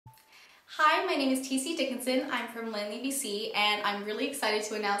Hi, my name is Dickinson. I'm from Langley, BC, and I'm really excited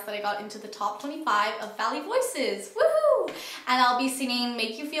to announce that I got into the top 25 of Valley Voices. Woohoo! And I'll be singing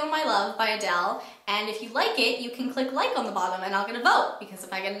Make You Feel My Love by Adele, and if you like it, you can click like on the bottom and I'll get a vote, because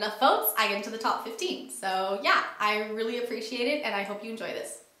if I get enough votes, I get into the top 15. So yeah, I really appreciate it, and I hope you enjoy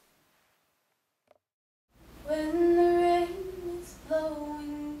this. When the rain is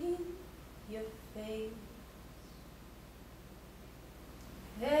blowing in your face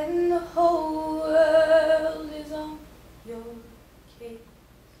and the whole world is on your case,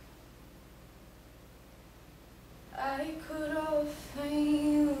 I could offer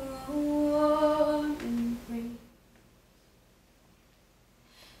you a warm embrace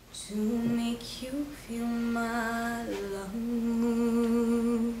to make you feel my love.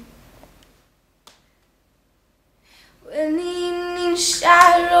 When the evening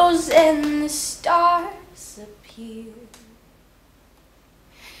shadows and the stars appear,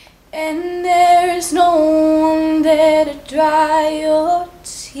 and there is no one there to dry your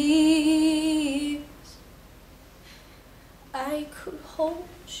tears, I could hold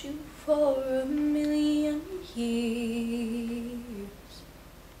you for 1,000,000 years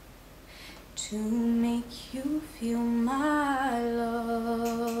to make you feel my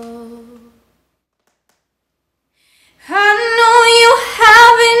love. I know you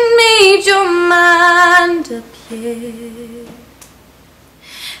haven't made your mind up yet,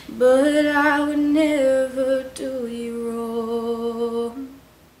 but I would never do you wrong.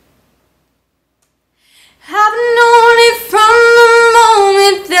 I've known it from the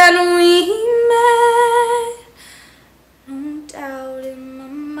moment that we met. No doubt in my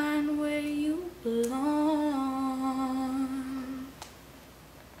mind where you belong.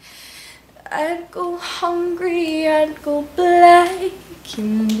 I'd go hungry, I'd go black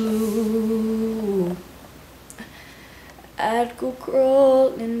and blue, I'd go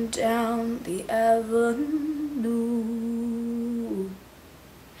crawling down the avenue.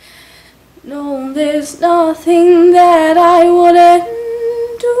 No, there's nothing that I wouldn't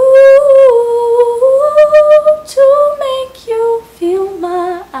do to make you feel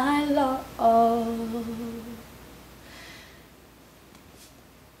my love.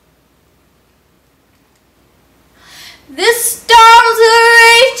 The storms are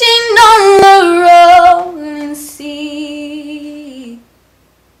raging on the rolling sea,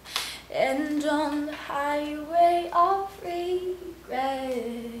 and on the highway of regret,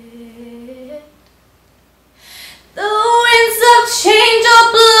 the winds of change are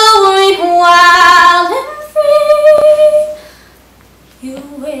blowing wild and free. You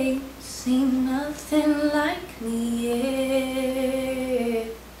ain't seen nothing like me yet.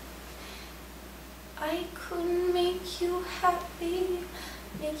 I could make you happy,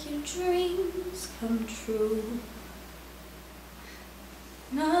 make your dreams come true.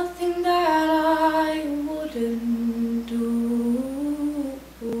 Nothing that I wouldn't do.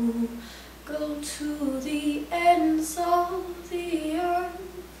 Go to the ends of the earth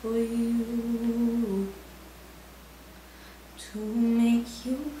for you, to make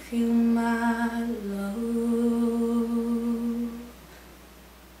you feel my love.